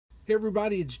Hey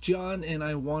everybody, it's John, and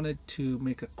I wanted to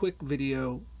make a quick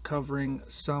video covering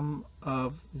some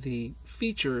of the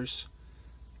features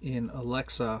in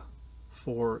Alexa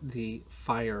for the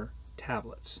Fire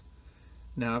tablets.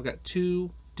 Now I've got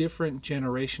two different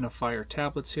generation of Fire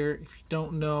tablets here. If you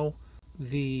don't know,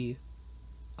 the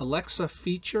Alexa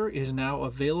feature is now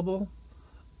available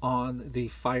on the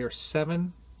Fire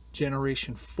 7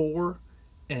 Generation 4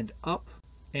 and up,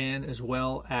 and as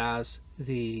well as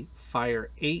the Fire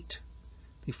 8,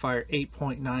 the Fire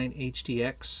 8.9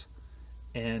 HDX,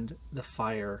 and the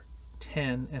Fire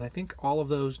 10. And I think all of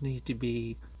those need to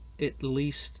be at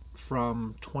least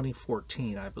from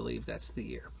 2014, I believe that's the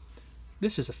year.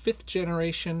 This is a 5th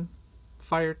generation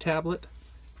Fire tablet,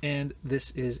 and this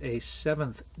is a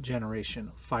 7th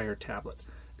generation Fire tablet.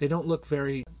 They don't look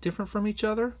very different from each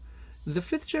other. The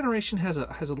 5th generation has a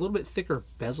little bit thicker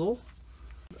bezel.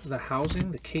 The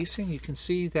housing, the casing, you can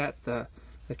see that the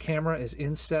camera is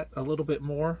inset a little bit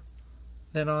more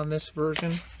than on this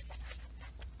version,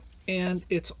 and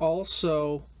it's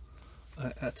also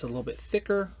it's a little bit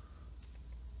thicker,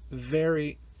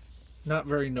 not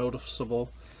very noticeable,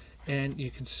 and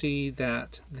you can see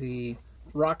that the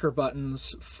rocker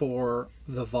buttons for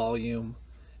the volume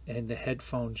and the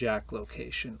headphone jack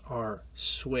location are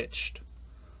switched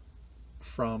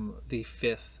from the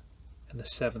 5th and the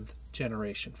 7th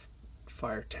generation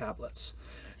Fire tablets.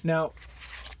 Now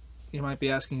you might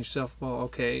be asking yourself, well,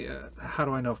 okay, how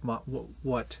do I know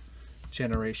what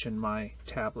generation my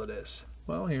tablet is?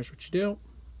 Well, here's what you do.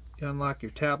 You unlock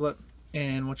your tablet,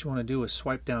 and what you want to do is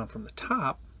swipe down from the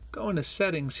top, go into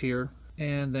settings here,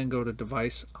 and then go to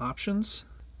device options,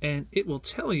 and it will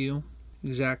tell you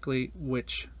exactly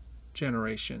which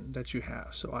generation that you have.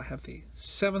 So I have the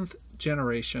 7th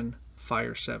generation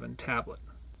Fire 7 tablet.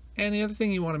 And the other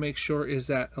thing you want to make sure is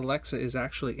that Alexa is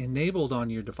actually enabled on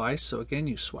your device. So again,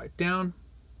 you swipe down,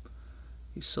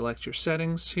 you select your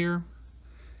settings here,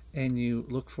 and you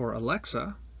look for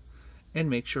Alexa and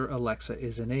make sure Alexa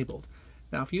is enabled.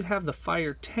 Now if you have the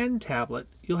Fire 10 tablet,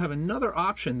 you'll have another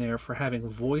option there for having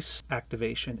voice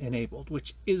activation enabled,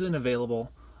 which isn't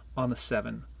available on the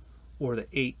 7 or the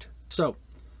 8. So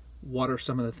what are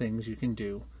some of the things you can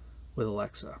do with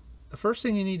Alexa? The first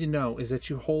thing you need to know is that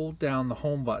you hold down the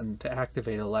home button to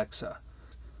activate Alexa.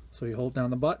 So you hold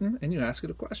down the button and you ask it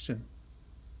a question.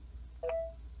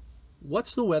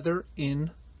 What's the weather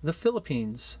in the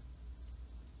Philippines?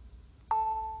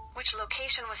 Which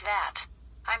location was that?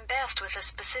 I'm best with a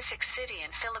specific city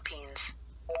in Philippines.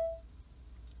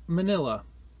 Manila.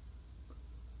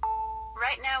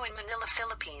 Right now in Manila,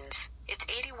 Philippines, it's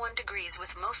 81 degrees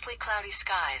with mostly cloudy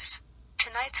skies.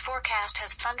 Tonight's forecast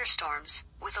has thunderstorms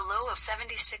with a low of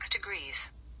 76 degrees.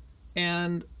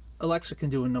 And Alexa can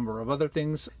do a number of other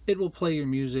things. It will play your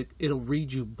music. It'll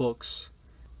read you books.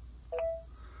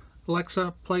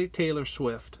 Alexa, play Taylor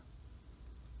Swift.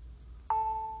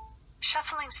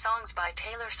 Shuffling songs by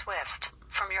Taylor Swift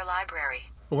from your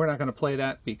library. We're not going to play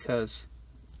that because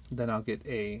then I'll get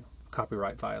a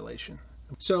copyright violation.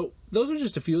 So those are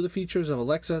just a few of the features of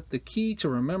Alexa. The key to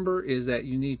remember is that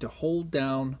you need to hold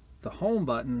down the home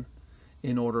button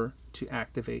in order to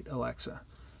activate Alexa.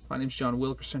 My name is John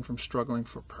Wilkerson from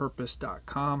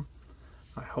strugglingforpurpose.com.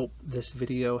 I hope this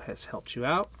video has helped you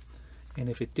out, and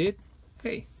if it did,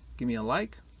 hey, give me a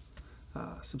like,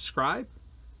 subscribe,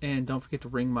 and don't forget to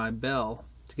ring my bell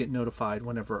to get notified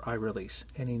whenever I release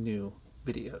any new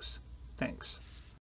videos. Thanks.